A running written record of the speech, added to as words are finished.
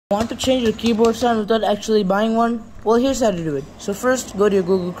Want to change your keyboard sound without actually buying one? Well, here's how to do it. So first, go to your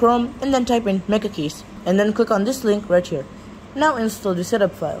Google Chrome and then type in MechaKeys and then click on this link right here. Now install the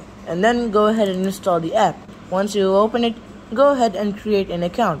setup file and then go ahead and install the app. Once you open it, go ahead and create an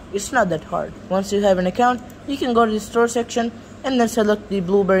account. It's not that hard. Once you have an account, you can go to the store section and then select the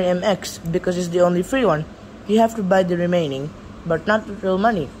Blueberry MX because it's the only free one. You have to buy the remaining, but not with real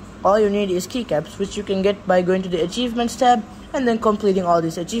money. All you need is keycaps, which you can get by going to the Achievements tab and then completing all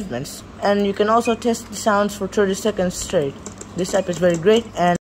these achievements. And you can also test the sounds for 30 seconds straight. This app is very great and